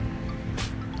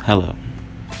Hello.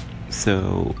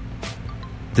 So,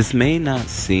 this may not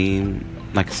seem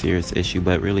like a serious issue,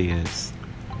 but it really is.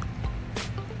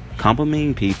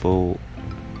 Complimenting people,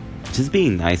 just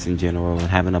being nice in general, and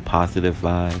having a positive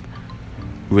vibe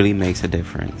really makes a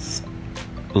difference.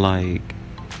 Like,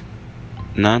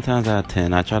 9 times out of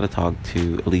 10, I try to talk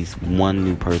to at least one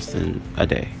new person a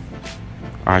day,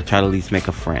 or I try to at least make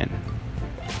a friend.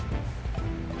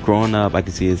 Growing up, I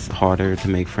can see it's harder to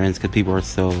make friends because people are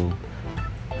so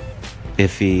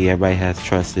iffy. Everybody has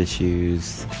trust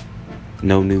issues.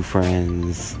 No new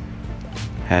friends.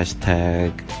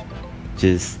 Hashtag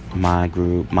just my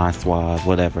group, my squad,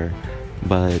 whatever.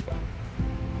 But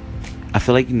I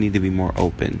feel like you need to be more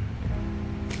open.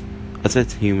 Us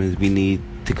as humans, we need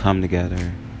to come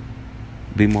together,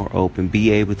 be more open, be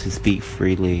able to speak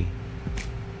freely,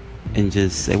 and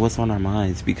just say what's on our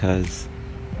minds, because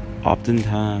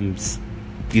oftentimes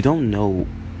you don't know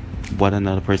what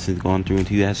another person is going through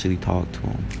until you actually talk to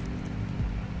them.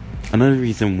 Another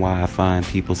reason why I find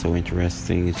people so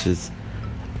interesting is just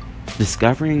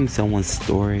discovering someone's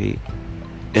story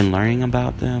and learning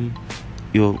about them.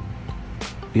 You'll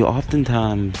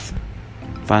oftentimes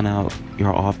find out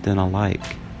you're often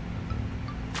alike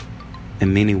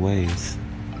in many ways.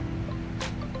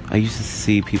 I used to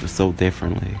see people so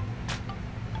differently,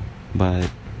 but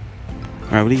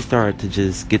when I really started to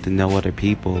just get to know other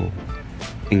people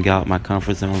and get out my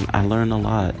comfort zone, I learned a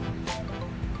lot.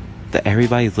 That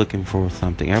everybody's looking for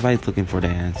something. Everybody's looking for the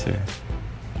answer.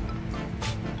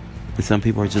 And some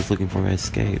people are just looking for an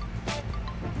escape.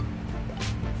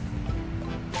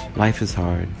 Life is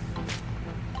hard.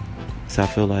 So I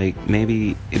feel like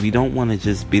maybe if you don't want to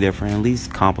just be their friend, at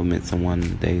least compliment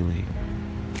someone daily.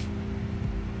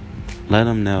 Let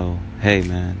them know, hey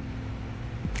man,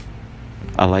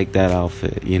 I like that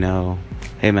outfit, you know.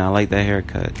 Hey man, I like that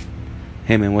haircut.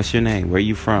 Hey man, what's your name? Where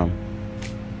you from?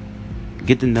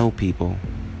 Get to know people.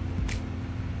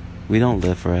 We don't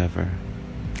live forever.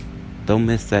 Don't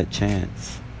miss that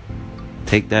chance.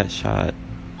 Take that shot.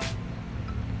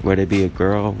 Whether it be a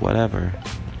girl, whatever.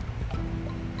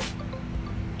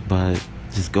 But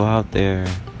just go out there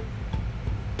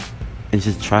and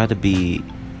just try to be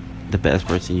the best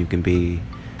person you can be.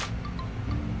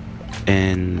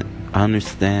 And I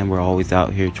understand we're always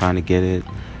out here trying to get it.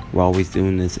 We're always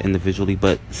doing this individually,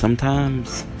 but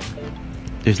sometimes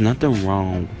there's nothing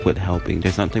wrong with helping.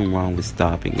 There's nothing wrong with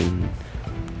stopping and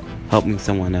helping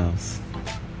someone else.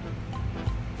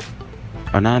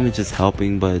 Or not even just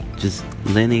helping, but just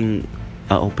lending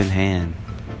an open hand.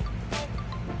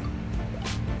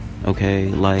 Okay,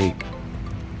 like,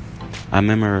 I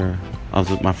remember I was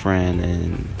with my friend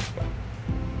and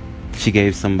she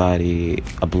gave somebody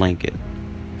a blanket.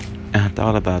 And I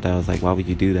thought about that. I was like, why would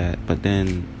you do that? But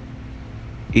then,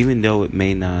 even though it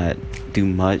may not do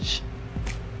much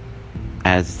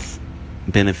as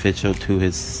beneficial to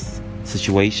his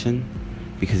situation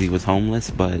because he was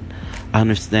homeless, but I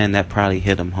understand that probably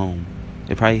hit him home.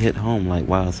 It probably hit home, like,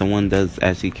 wow, someone does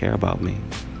actually care about me.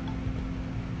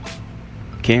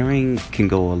 Caring can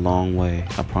go a long way,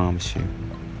 I promise you.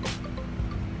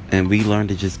 And we learn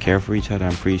to just care for each other.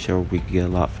 I'm pretty sure we could get a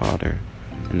lot farther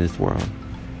in this world.